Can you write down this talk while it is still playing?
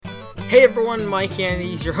Hey everyone, Mike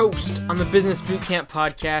Andes, your host on the Business Bootcamp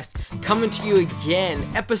podcast, coming to you again,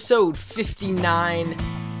 episode 59.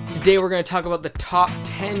 Today we're going to talk about the top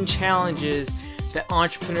 10 challenges that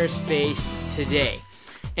entrepreneurs face today.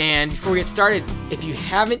 And before we get started, if you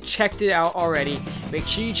haven't checked it out already, make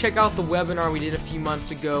sure you check out the webinar we did a few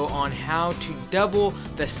months ago on how to double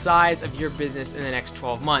the size of your business in the next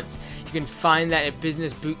 12 months. You can find that at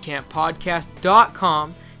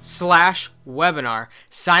businessbootcamppodcast.com/webinar.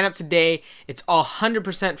 Sign up today. It's all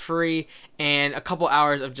 100% free and a couple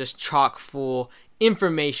hours of just chock full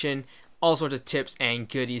information, all sorts of tips and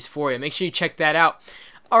goodies for you. Make sure you check that out.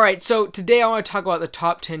 All right, so today I want to talk about the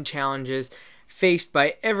top 10 challenges faced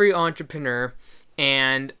by every entrepreneur,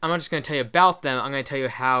 and I'm not just going to tell you about them, I'm going to tell you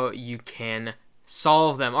how you can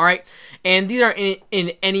solve them. All right, and these aren't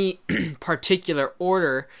in any particular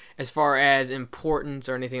order as far as importance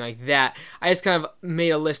or anything like that. I just kind of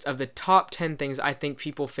made a list of the top 10 things I think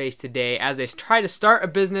people face today as they try to start a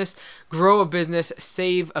business, grow a business,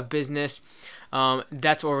 save a business.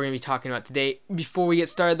 That's what we're going to be talking about today. Before we get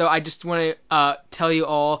started, though, I just want to tell you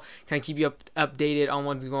all, kind of keep you updated on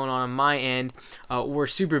what's going on my end. We're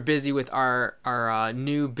super busy with our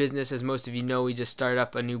new business. As most of you know, we just started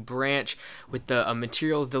up a new branch with the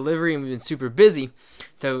materials delivery, and we've been super busy.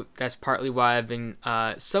 So that's partly why I've been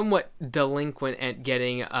somewhat delinquent at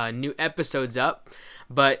getting new episodes up.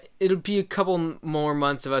 But it'll be a couple more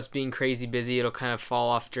months of us being crazy busy. It'll kind of fall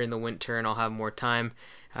off during the winter, and I'll have more time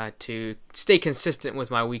to stay consistent with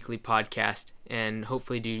my weekly podcast and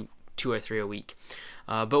hopefully do 2 or 3 a week.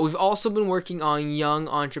 But we've also been working on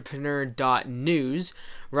youngentrepreneur.news.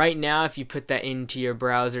 Right now, if you put that into your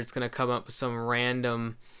browser, it's going to come up with some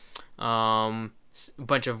random,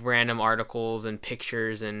 bunch of random articles and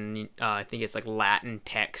pictures, and I think it's like Latin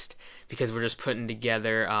text because we're just putting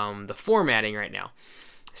together the formatting right now.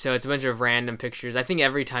 So it's a bunch of random pictures. I think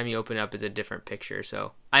every time you open it up is a different picture.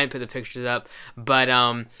 So I didn't put the pictures up, but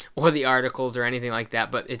or the articles or anything like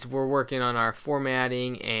that. But we're working on our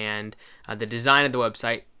formatting and the design of the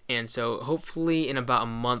website. And so hopefully in about a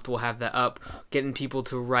month we'll have that up, getting people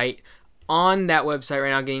to write on that website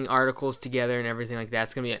right now, getting articles together and everything like that.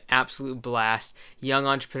 It's going to be an absolute blast.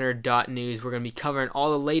 Youngentrepreneur.news. We're going to be covering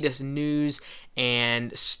all the latest news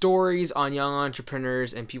and stories on young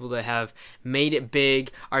entrepreneurs and people that have made it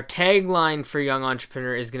big. Our tagline for Young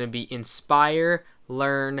Entrepreneur is going to be Inspire,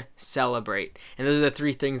 Learn, Celebrate. And those are the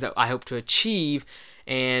 3 things that I hope to achieve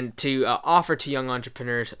and to offer to young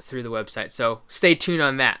entrepreneurs through the website. So stay tuned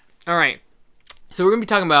on that. All right. So we're going to be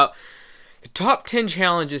talking about the top 10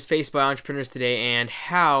 challenges faced by entrepreneurs today and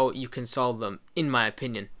how you can solve them, in my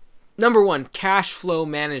opinion. Number 1, cash flow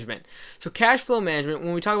management. So cash flow management,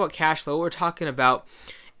 when we talk about cash flow, what we're talking about,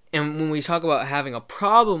 and when we talk about having a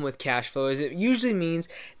problem with cash flow, is it usually means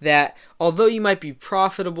that although you might be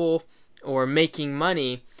profitable or making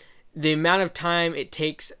money, the amount of time it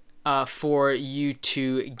takes for you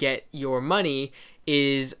to get your money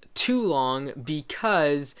is too long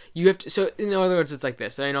because you have to. So in other words, it's like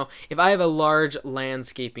this. So if I have a large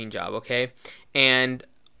landscaping job, okay, and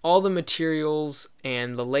all the materials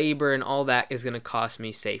and the labor and all that is going to cost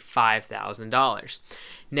me, say, $5,000.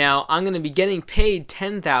 Now I'm going to be getting paid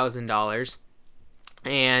 $10,000,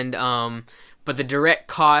 and but the direct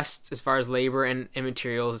costs as far as labor and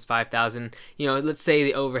materials is $5,000. Let's say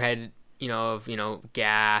the overhead, of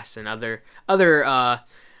gas and other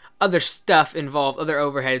stuff involved, other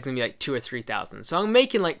overhead is gonna be like $2,000 or $3,000. So I'm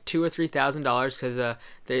making like $2,000 or $3,000 because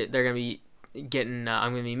they're gonna be getting.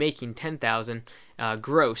 I'm gonna be making $10,000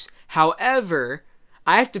 gross. However,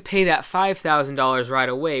 I have to pay that $5,000 right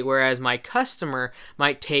away, whereas my customer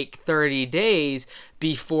might take 30 days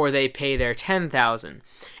before they pay their $10,000.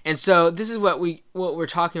 And so this is what we're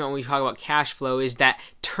talking about when we talk about cash flow, is that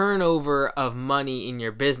turnover of money in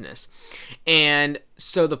your business. And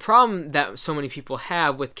so the problem that so many people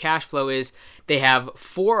have with cash flow is they have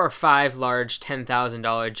 4 or 5 large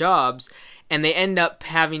 $10,000 jobs, and they end up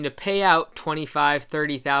having to pay out $25,000,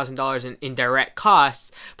 $30,000 in direct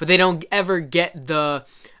costs, but they don't ever get the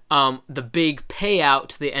big payout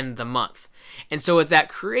to the end of the month. And so what that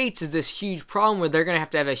creates is this huge problem where they're going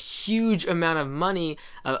to have a huge amount of money,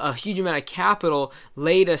 a huge amount of capital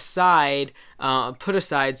laid aside, put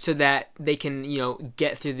aside, so that they can,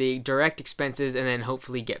 get through the direct expenses and then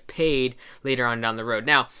hopefully get paid later on down the road.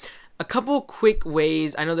 Now, a couple quick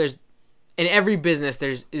ways. I know there's in every business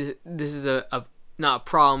this is a not a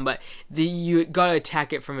problem, but you got to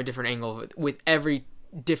attack it from a different angle with every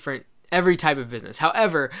type of business.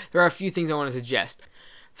 However, there are a few things I want to suggest.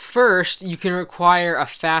 First, you can require a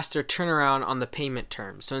faster turnaround on the payment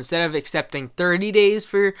terms. So instead of accepting 30 days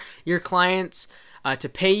for your clients To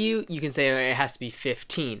pay you, you can say it has to be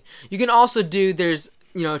 15. You can also do, there's,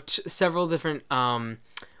 several different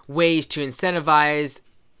ways to incentivize,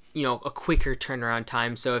 a quicker turnaround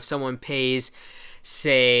time. So if someone pays,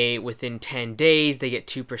 say, within 10 days, they get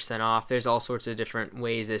 2% off. There's all sorts of different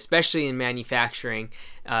ways, especially in manufacturing.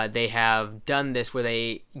 They have done this where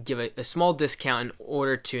they give a small discount in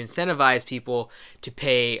order to incentivize people to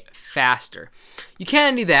pay faster. You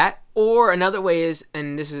can do that, or another way is,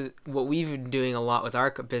 and this is what we've been doing a lot with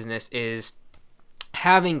our business, is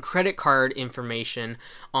having credit card information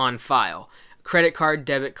on file. Credit card,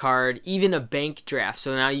 debit card, even a bank draft.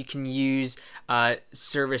 So now you can use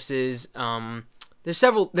services.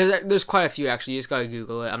 There's quite a few actually. You just gotta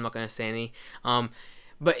Google it. I'm not gonna say any.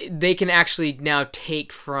 But they can actually now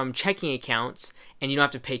take from checking accounts, and you don't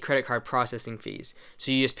have to pay credit card processing fees.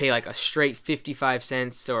 So you just pay like a straight 55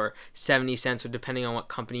 cents or 70 cents, or depending on what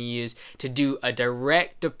company you use, to do a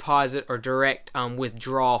direct deposit or direct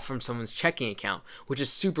withdrawal from someone's checking account, which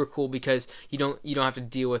is super cool because you don't have to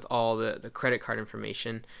deal with all the credit card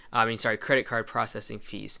information. Credit card processing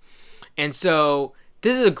fees. And so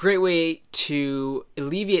this is a great way to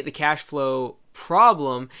alleviate the cash flow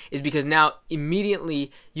problem, is because now immediately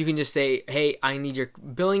you can just say, hey, I need your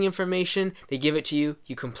billing information. They give it to you.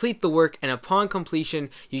 You complete the work, and upon completion,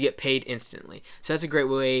 you get paid instantly. So that's a great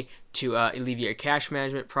way to alleviate your cash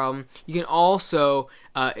management problem. You can also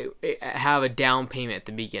have a down payment at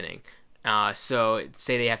the beginning. So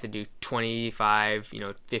say they have to do 25,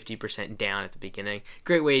 50% down at the beginning.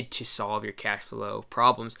 Great way to solve your cash flow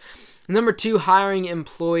problems. Number 2, hiring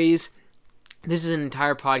employees. This is an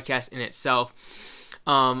entire podcast in itself.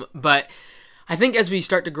 But I think as we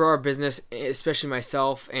start to grow our business, especially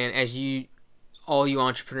myself, and as all you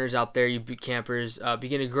entrepreneurs out there, you boot campers,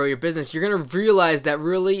 begin to grow your business, you're going to realize that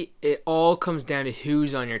really it all comes down to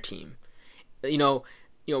who's on your team.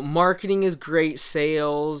 Marketing is great,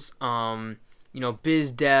 sales,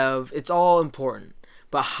 biz dev, it's all important.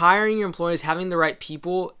 But hiring your employees, having the right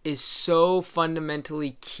people, is so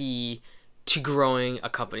fundamentally key to growing a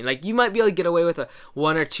company. Like, you might be able to get away with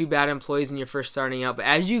 1 or 2 bad employees when you're first starting out, but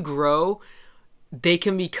as you grow, they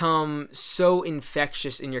can become so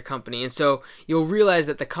infectious in your company. And so you'll realize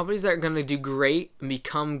that the companies that are going to do great and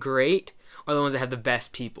become great are the ones that have the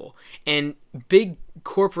best people. And big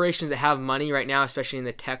corporations that have money right now, especially in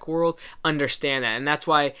the tech world, understand that. And that's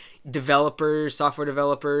why developers, software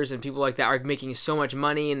developers, and people like that are making so much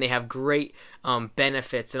money, and they have great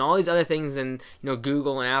benefits and all these other things. And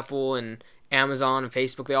Google and Apple and Amazon and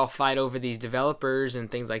Facebook, they all fight over these developers and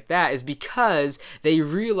things like that, is because they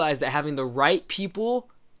realize that having the right people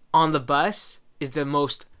on the bus is the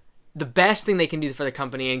best thing they can do for the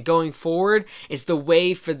company. And going forward, it's the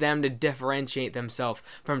way for them to differentiate themselves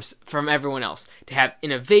from everyone else, to have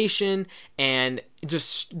innovation, and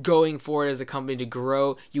just going forward as a company to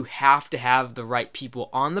grow. You have to have the right people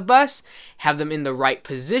on the bus, have them in the right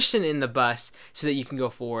position in the bus, so that you can go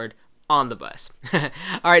forward on the bus. All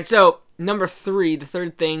right, so number 3, the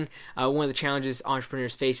third thing, one of the challenges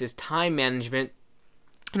entrepreneurs face is time management.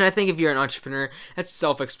 And I think if you're an entrepreneur, that's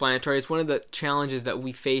self-explanatory. It's one of the challenges that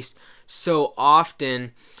we face so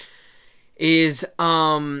often is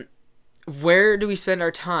where do we spend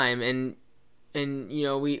our time? And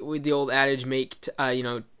we the old adage,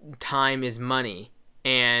 time is money.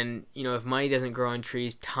 And if money doesn't grow on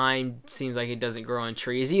trees, time seems like it doesn't grow on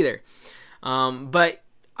trees either. But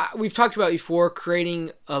we've talked about before,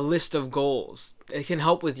 creating a list of goals. It can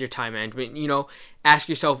help with your time management. Ask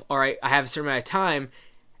yourself, all right, I have a certain amount of time.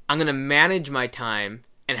 I'm going to manage my time.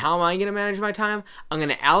 And how am I going to manage my time? I'm going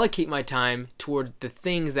to allocate my time toward the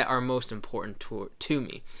things that are most important to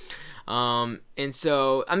me. And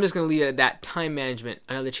so I'm just going to leave it at that. Time management,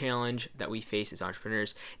 another challenge that we face as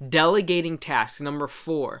entrepreneurs. Delegating tasks, number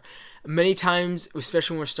 4. Many times,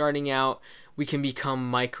 especially when we're starting out, we can become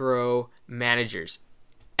micro managers.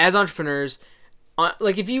 As entrepreneurs,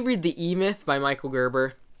 like if you read The E-Myth by Michael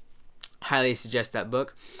Gerber, highly suggest that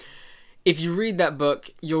book. If you read that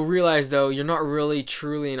book, you'll realize, though, you're not really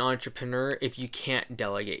truly an entrepreneur if you can't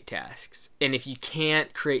delegate tasks. And if you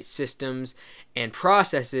can't create systems and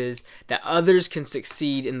processes that others can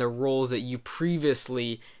succeed in the roles that you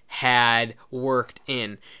previously had worked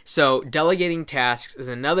in. So delegating tasks is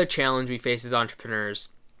another challenge we face as entrepreneurs.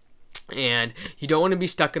 And you don't want to be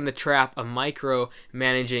stuck in the trap of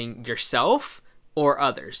micromanaging yourself or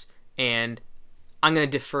others. And I'm going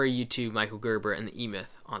to defer you to Michael Gerber and the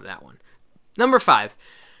E-Myth on that one. Number 5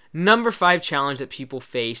 challenge that people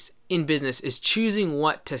face in business is choosing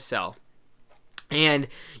what to sell. And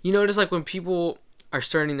you notice, like, when people are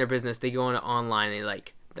starting their business, they go on online and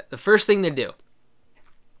the first thing they do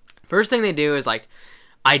is like,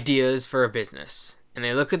 ideas for a business, and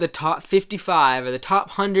they look at the top 55 or the top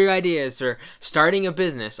 100 ideas for starting a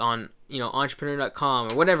business on,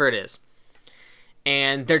 entrepreneur.com or whatever it is.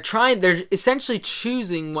 And they're essentially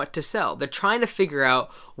choosing what to sell. They're trying to figure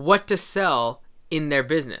out what to sell in their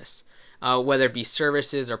business, whether it be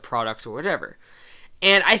services or products or whatever.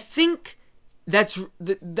 And I think that's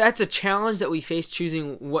a challenge that we face,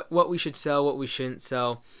 choosing what we should sell, what we shouldn't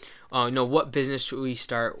sell. What business should we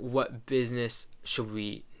start? What business should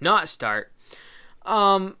we not start?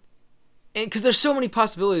 And because there's so many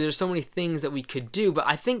possibilities, there's so many things that we could do. But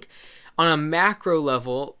I think on a macro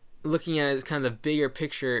level, looking at it as kind of the bigger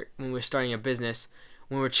picture when we're starting a business,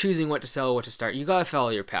 when we're choosing what to sell, what to start, you gotta follow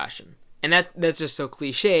your passion. And that's just so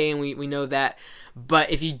cliche, and we know that.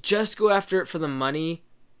 But if you just go after it for the money,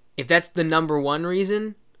 if that's the number one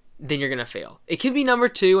reason, then you're gonna fail. It could be number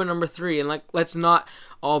 2 or number 3, and let's not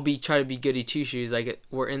all try to be goody two shoes.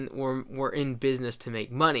 We're in business to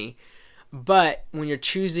make money. But when you're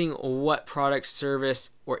choosing what product,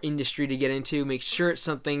 service, or industry to get into, make sure it's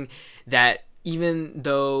something that, even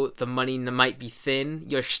though the money might be thin,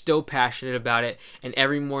 you're still passionate about it, and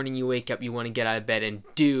every morning you wake up, you want to get out of bed and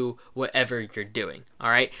do whatever you're doing, all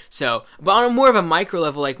right? So, but on a more of a micro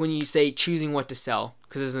level, like when you say choosing what to sell,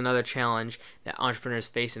 because there's another challenge that entrepreneurs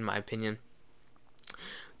face, in my opinion,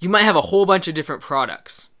 you might have a whole bunch of different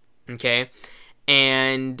products, okay?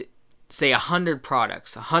 And say 100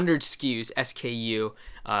 products, 100 SKUs, SKU,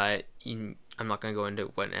 I'm not going to go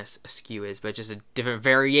into what a SKU is, but just a different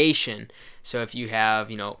variation. So if you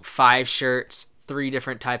have, 5 shirts, 3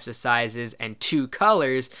 different types of sizes, and 2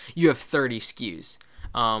 colors, you have 30 SKUs.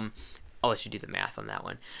 I'll let you do the math on that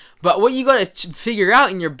one. But what you got to figure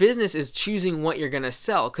out in your business is choosing what you're going to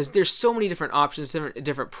sell, because there's so many different options,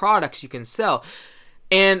 different products you can sell.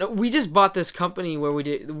 And we just bought this company where we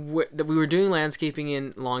were doing landscaping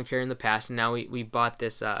and lawn care in the past, and now we bought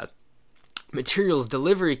this materials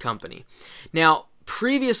delivery company. Now,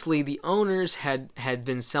 previously, the owners had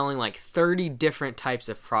been selling like 30 different types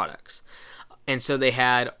of products. And so they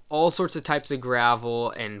had all sorts of types of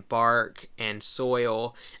gravel and bark and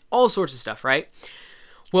soil, all sorts of stuff, right?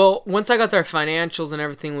 Well, once I got their financials and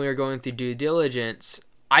everything, we were going through due diligence,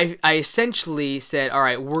 I essentially said, all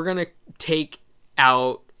right, we're going to take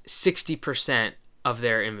out 60% of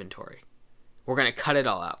their inventory. We're going to cut it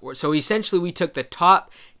all out. So essentially, we took the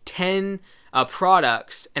top 10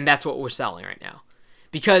 products, and that's what we're selling right now.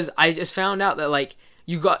 Because I just found out that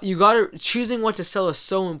you got to, choosing what to sell is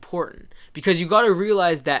so important, because you got to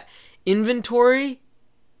realize that inventory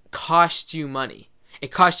costs you money. It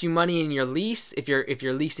costs you money in your lease if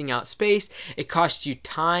you're leasing out space. It costs you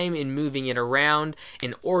time in moving it around,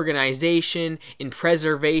 in organization, in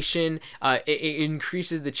preservation. It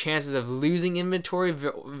increases the chances of losing inventory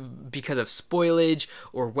because of spoilage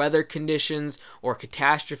or weather conditions or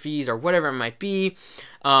catastrophes or whatever it might be.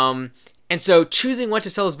 And so choosing what to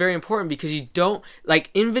sell is very important, because you don't,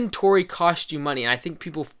 inventory costs you money. And I think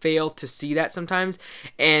people fail to see that sometimes.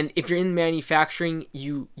 And if you're in manufacturing,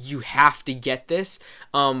 you have to get this.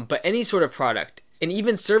 But any sort of product, and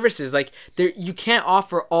even services, you can't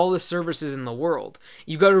offer all the services in the world.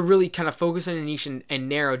 You got to really kind of focus on your niche and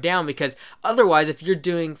narrow down, because otherwise, if you're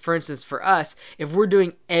doing, for instance, for us, if we're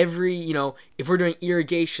doing if we're doing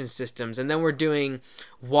irrigation systems, and then we're doing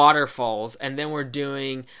waterfalls, and then we're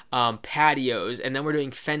doing patios, and then we're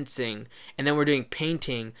doing fencing, and then we're doing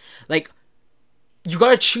painting, you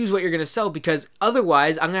got to choose what you're going to sell, because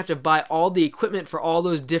otherwise I'm going to have to buy all the equipment for all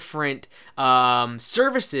those different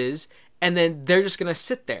services, and then they're just going to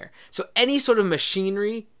sit there. So any sort of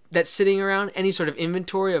machinery that's sitting around, any sort of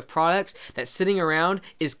inventory of products that's sitting around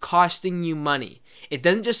is costing you money. It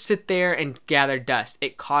doesn't just sit there and gather dust.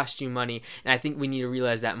 It costs you money. And I think we need to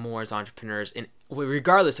realize that more as entrepreneurs,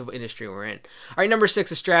 regardless of what industry we're in. All right, number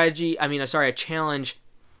 6, a challenge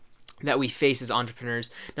that we face as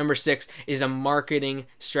entrepreneurs. Number 6 is a marketing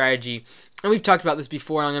strategy. And we've talked about this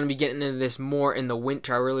before, and I'm going to be getting into this more in the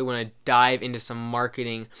winter. I really want to dive into some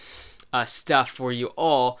marketing stuff for you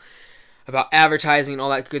all about advertising and all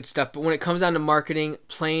that good stuff. But when it comes down to marketing,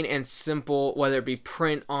 plain and simple, whether it be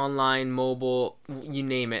print, online, mobile, you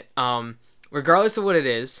name it, regardless of what it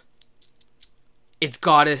is, it's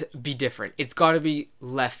got to be different. It's got to be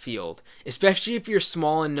left field, especially if you're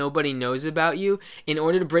small and nobody knows about you. In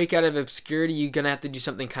order to break out of obscurity, you're going to have to do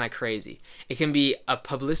something kind of crazy. It can be a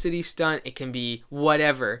publicity stunt. It can be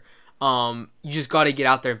whatever. You just got to get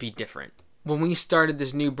out there and be different. When we started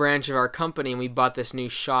this new branch of our company and we bought this new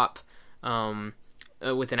shop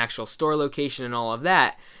with an actual store location and all of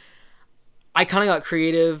that, I kind of got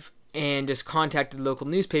creative and just contacted the local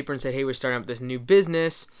newspaper and said, hey, we're starting up this new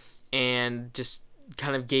business, and just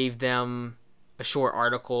kind of gave them a short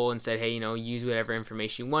article and said, hey, use whatever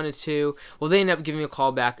information you wanted to. Well, they ended up giving me a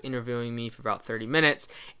call back, interviewing me for about 30 minutes,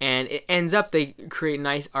 and it ends up they create a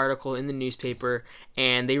nice article in the newspaper,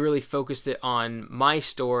 and they really focused it on my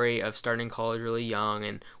story of starting college really young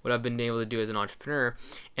and what I've been able to do as an entrepreneur,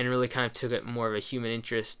 and really kind of took it more of a human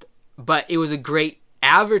interest. But it was a great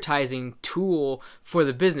advertising tool for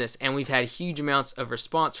the business, and we've had huge amounts of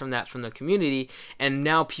response from the community, and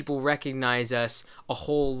now people recognize us a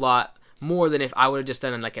whole lot more than if I would have just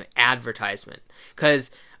done like an advertisement, because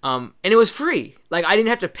and it was free. Like, I didn't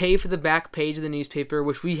have to pay for the back page of the newspaper,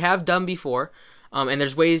 which we have done before, and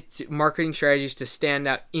there's marketing strategies to stand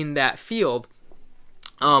out in that field,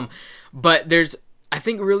 but I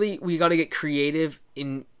think really we got to get creative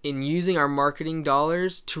in using our marketing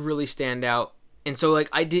dollars to really stand out. And so, like,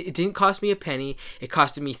 it didn't cost me a penny. It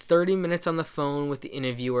costed me 30 minutes on the phone with the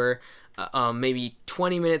interviewer, maybe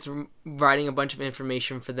 20 minutes writing a bunch of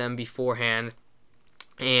information for them beforehand.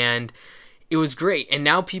 And it was great. And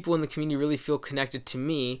now people in the community really feel connected to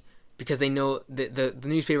me because they know that the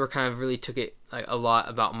newspaper kind of really took it like a lot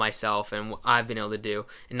about myself and what I've been able to do,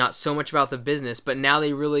 and not so much about the business. But now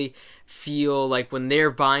they really feel like when they're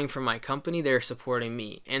buying from my company, they're supporting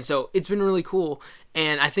me. And so it's been really cool.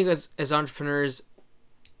 And I think as entrepreneurs,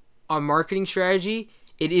 our marketing strategy,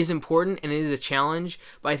 it is important and it is a challenge.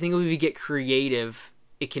 But I think if we get creative,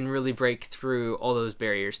 it can really break through all those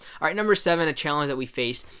barriers. All right, number 7, a challenge that we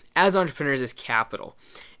face as entrepreneurs is capital.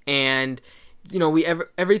 And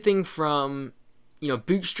everything from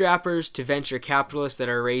bootstrappers to venture capitalists that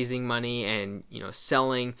are raising money and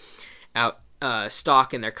selling out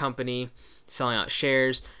stock in their company, selling out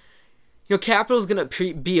shares. Capital is going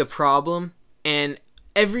to be a problem, and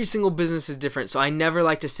every single business is different. So I never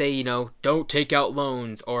like to say, don't take out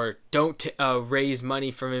loans, or don't raise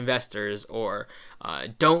money from investors, or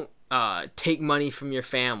don't take money from your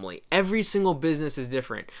family. Every single business is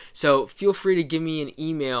different. So feel free to give me an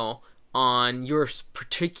email on your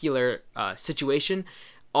particular situation.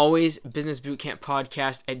 Always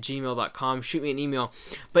businessbootcamppodcast@gmail.com. Shoot me an email.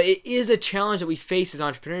 But it is a challenge that we face as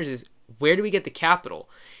entrepreneurs, is where do we get the capital?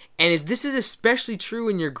 And this is especially true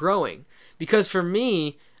when you're growing. Because for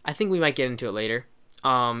me, I think we might get into it later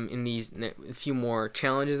in these few more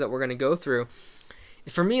challenges that we're going to go through.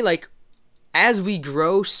 For me, like, as we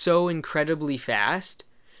grow so incredibly fast,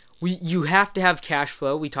 you have to have cash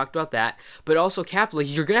flow. We talked about that. But also capital.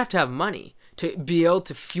 You're going to have money to be able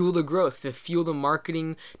to fuel the growth, to fuel the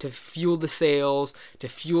marketing, to fuel the sales, to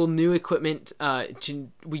fuel new equipment.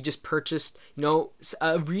 We just purchased,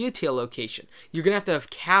 a retail location. You're going to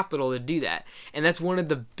have capital to do that. And that's one of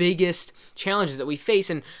the biggest challenges that we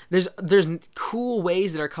face. And there's cool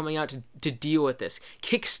ways that are coming out to deal with this.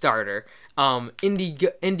 Kickstarter,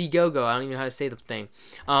 Indiegogo, I don't even know how to say the thing.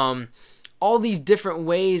 All these different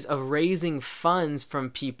ways of raising funds from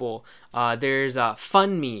people. There's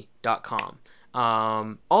fundme.com.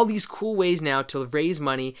 All these cool ways now to raise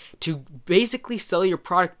money to basically sell your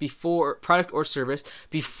product or service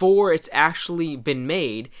before it's actually been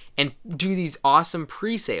made, and do these awesome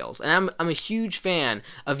pre-sales. And I'm a huge fan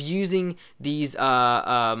of using these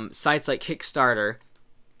sites like Kickstarter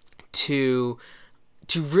to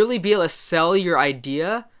really be able to sell your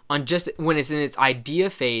idea on just when it's in its idea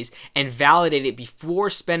phase, and validate it before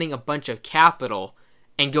spending a bunch of capital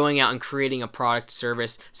and going out and creating a product,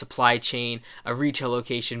 service, supply chain, a retail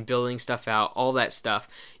location, building stuff out, all that stuff.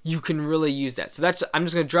 You can really use that. So I'm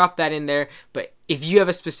just going to drop that in there. But if you have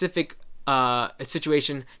a specific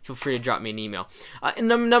situation, feel free to drop me an email. And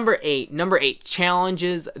number eight,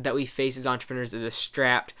 challenges that we face as entrepreneurs is a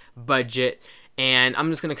strapped budget. And I'm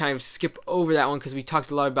just going to kind of skip over that one because we talked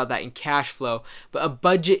a lot about that in cash flow. But a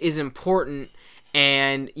budget is important,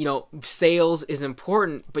 and sales is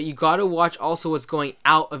important, but you got to watch also what's going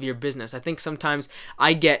out of your business. I think sometimes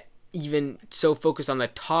I get even so focused on the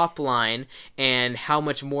top line and how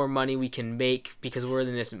much more money we can make because we're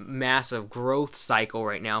in this massive growth cycle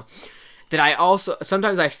right now, that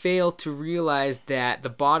I fail to realize that the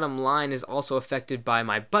bottom line is also affected by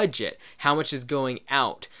my budget, how much is going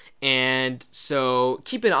out. And so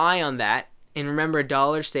keep an eye on that. And remember, a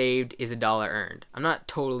dollar saved is a dollar earned. I'm not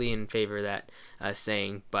totally in favor of that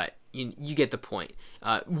saying, but you get the point.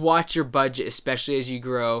 Watch your budget, especially as you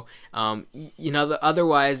grow.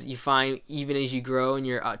 Otherwise, you find even as you grow and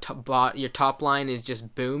your top line is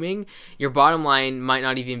just booming, your bottom line might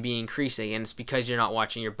not even be increasing, and it's because you're not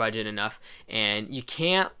watching your budget enough. And you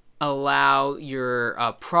can't allow your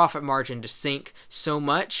profit margin to sink so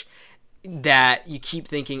much that you keep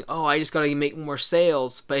thinking, oh, I just got to make more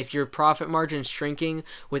sales. But if your profit margin is shrinking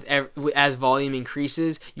as volume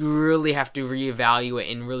increases, you really have to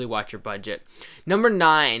reevaluate and really watch your budget. Number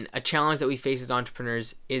 9, a challenge that we face as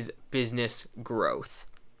entrepreneurs is business growth.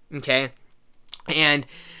 Okay? And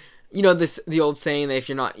the old saying that if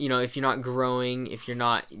you're not growing, if you're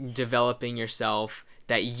not developing yourself,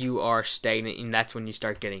 that you are stagnant, and that's when you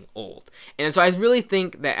start getting old. And so I really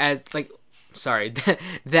think that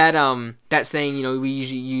that saying, we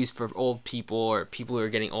usually use for old people or people who are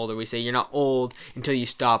getting older. We say you're not old until you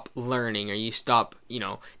stop learning or you stop,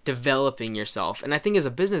 developing yourself. And I think as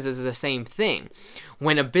a business, it's the same thing.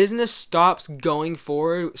 When a business stops going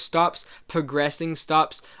forward, stops progressing,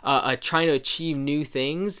 stops trying to achieve new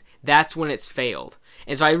things, that's when it's failed.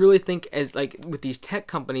 And so I really think as with these tech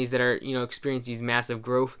companies that are, experiencing these massive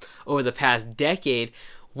growth over the past decade,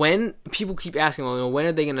 when people keep asking, when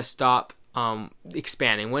are they going to stop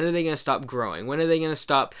expanding? When are they going to stop growing? When are they going to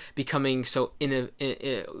stop becoming so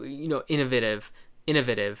innovative? There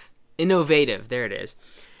it is.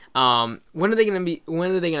 When are they going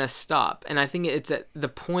to stop? And I think it's at the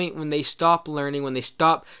point when they stop learning, when they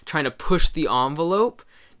stop trying to push the envelope,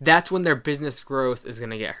 that's when their business growth is going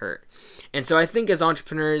to get hurt. And so I think as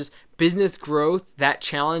entrepreneurs, business growth, that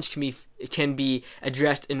challenge can be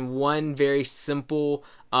addressed in one very simple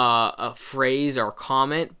a phrase or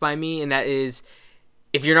comment by me, and that is,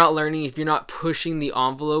 if you're not learning, if you're not pushing the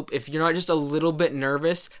envelope, if you're not just a little bit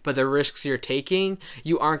nervous but the risks you're taking,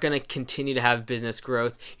 you aren't going to continue to have business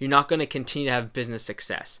growth. You're not going to continue to have business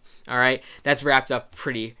success. All right, that's wrapped up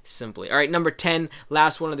pretty simply. All right, number 10,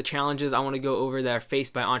 last one of the challenges I want to go over that are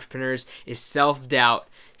faced by entrepreneurs is self-doubt.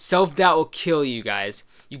 Self-doubt will kill you guys.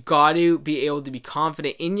 You got to be able to be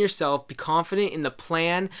confident in yourself, be confident in the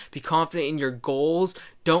plan, be confident in your goals.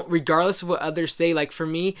 Don't, regardless of what others say, like for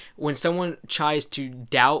me, when someone tries to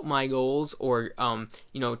doubt my goals or,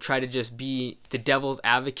 try to just be the devil's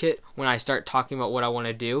advocate when I start talking about what I want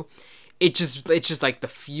to do, it's just like the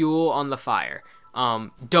fuel on the fire.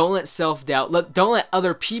 Don't let self-doubt, don't let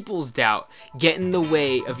other people's doubt get in the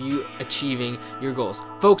way of you achieving your goals.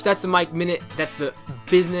 Folks, that's the Mike Minute. That's the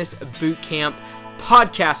Business Boot Camp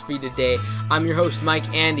podcast for you today. I'm your host, Mike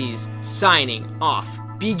Andes, signing off.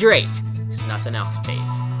 Be great, because nothing else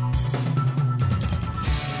pays.